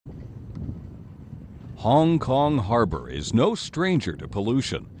Hong Kong Harbor is no stranger to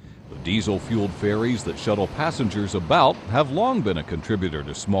pollution. The diesel-fueled ferries that shuttle passengers about have long been a contributor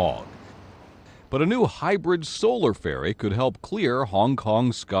to smog. But a new hybrid solar ferry could help clear Hong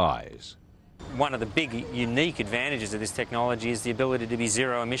Kong's skies. One of the big unique advantages of this technology is the ability to be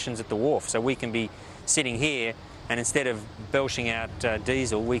zero emissions at the wharf. So we can be sitting here and instead of belching out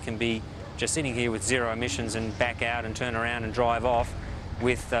diesel, we can be just sitting here with zero emissions and back out and turn around and drive off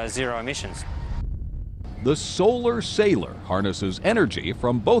with zero emissions. The Solar Sailor harnesses energy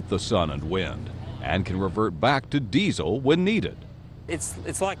from both the sun and wind and can revert back to diesel when needed.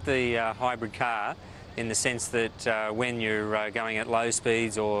 It's like the hybrid car in the sense that when you're going at low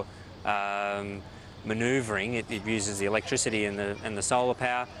speeds or manoeuvring, it uses the electricity and the solar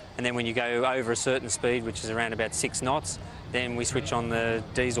power. And then when you go over a certain speed, which is around about 6 knots, then we switch on the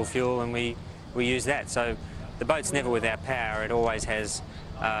diesel fuel and we use that. So the boat's never without power. It always has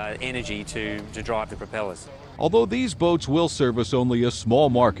energy to drive the propellers. Although these boats will service only a small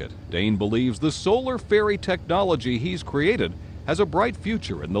market, Dane believes the solar ferry technology he's created has a bright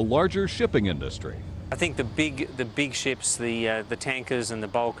future in the larger shipping industry. I think the big ships, the tankers and the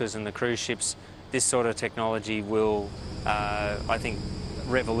bulkers and the cruise ships, this sort of technology will, I think,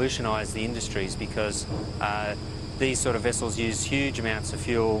 revolutionise the industries because these sort of vessels use huge amounts of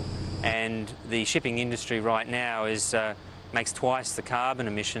fuel, and the shipping industry right now makes twice the carbon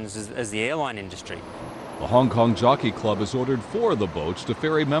emissions as the airline industry. The Hong Kong Jockey Club has ordered 4 of the boats to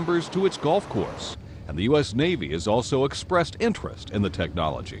ferry members to its golf course, and the U.S. Navy has also expressed interest in the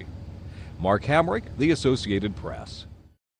technology. Mark Hamrick, The Associated Press.